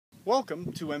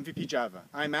Welcome to MVP Java.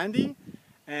 I'm Andy,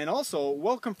 and also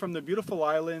welcome from the beautiful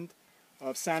island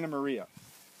of Santa Maria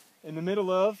in the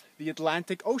middle of the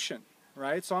Atlantic Ocean,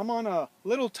 right? So I'm on a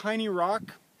little tiny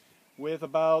rock with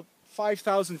about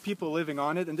 5,000 people living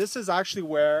on it, and this is actually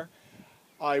where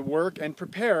I work and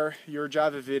prepare your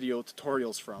Java video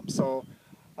tutorials from. So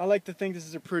I like to think this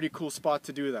is a pretty cool spot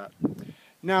to do that.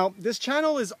 Now, this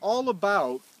channel is all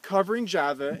about covering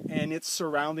Java and its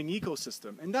surrounding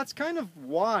ecosystem, and that's kind of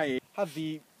why I have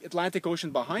the Atlantic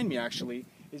Ocean behind me, actually,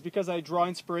 is because I draw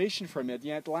inspiration from it. The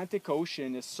Atlantic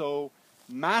Ocean is so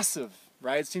massive,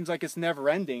 right? It seems like it's never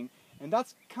ending, and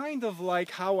that's kind of like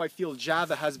how I feel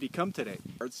Java has become today.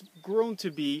 It's grown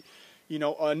to be,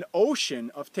 an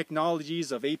ocean of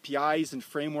technologies, of APIs and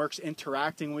frameworks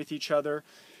interacting with each other.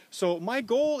 So my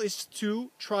goal is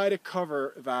to try to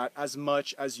cover that as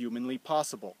much as humanly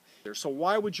possible. So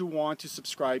why would you want to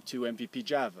subscribe to MVP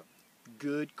Java?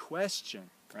 Good question,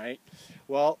 right?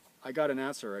 Well, I got an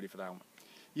answer already for that one.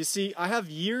 You see, I have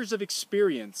years of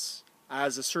experience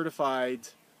as a certified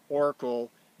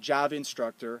Oracle Java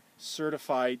instructor,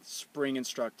 certified Spring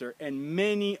instructor, and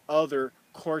many other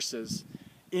courses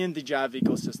in the Java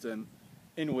ecosystem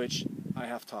in which I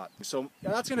have taught. So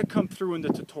that's going to come through in the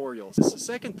tutorials. The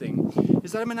second thing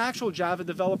is that I'm an actual Java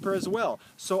developer as well.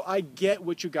 So I get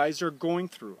what you guys are going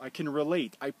through. I can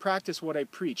relate. I practice what I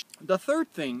preach. The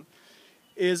third thing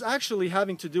is actually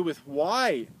having to do with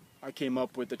why I came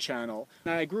up with the channel.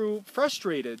 And I grew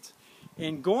frustrated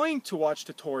in going to watch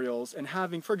tutorials and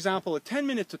having, for example, a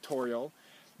 10-minute tutorial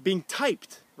being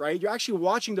typed, right? You're actually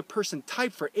watching the person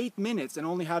type for 8 minutes and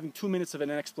only having 2 minutes of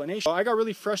an explanation. So I got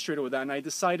really frustrated with that, and I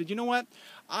decided, you know what?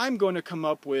 I'm going to come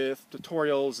up with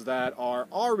tutorials that are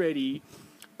already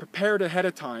prepared ahead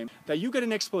of time, that you get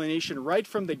an explanation right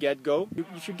from the get-go.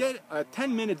 If you get a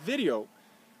 10-minute video,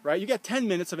 right, you get 10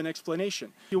 minutes of an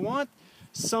explanation. If you want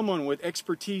someone with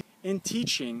expertise in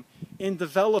teaching, in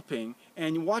developing,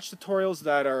 and you watch tutorials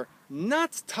that are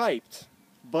not typed,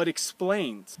 but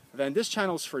explained, then this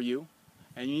channel is for you,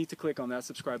 and you need to click on that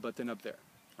subscribe button up there.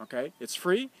 Okay? It's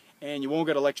free, and you won't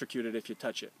get electrocuted if you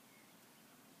touch it.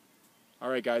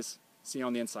 Alright guys, see you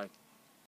on the inside.